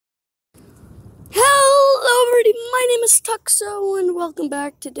My name is Tuxo, and welcome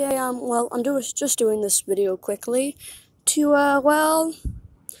back. Today, I'm just doing this video quickly to,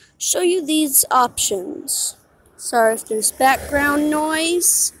 show you these options. Sorry if there's background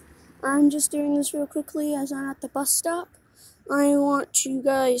noise. I'm just doing this real quickly as I'm at the bus stop. I want you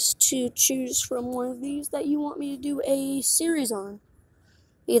guys to choose from one of these that you want me to do a series on.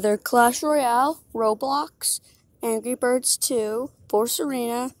 Either Clash Royale, Roblox, Angry Birds 2, Force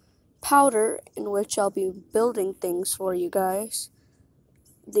Arena, Powder, in which I'll be building things for you guys,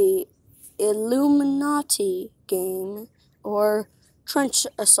 the Illuminati game, or Trench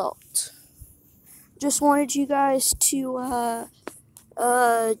Assault. Just wanted you guys to,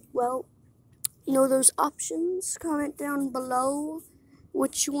 know those options. Comment down below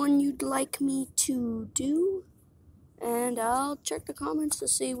which one you'd like me to do, and I'll check the comments to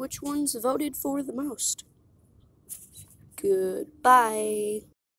see which ones voted for the most. Goodbye.